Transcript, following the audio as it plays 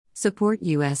Support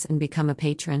US and become a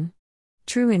patron.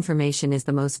 True information is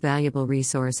the most valuable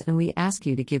resource and we ask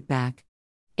you to give back.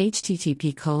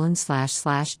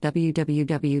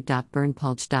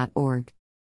 http://www.burnpulch.org.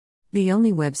 The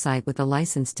only website with a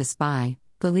license to spy,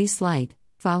 Police Light.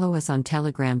 Follow us on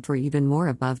Telegram for even more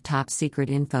above top secret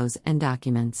infos and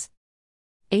documents.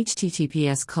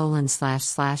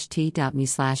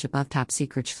 https://t.me/above top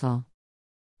secret.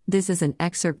 This is an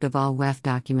excerpt of all WEF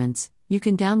documents. You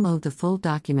can download the full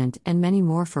document and many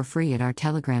more for free at our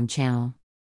Telegram channel.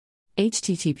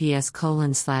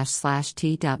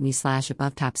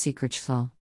 https://t.me/above top secret.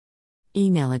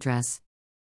 Email address.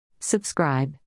 Subscribe.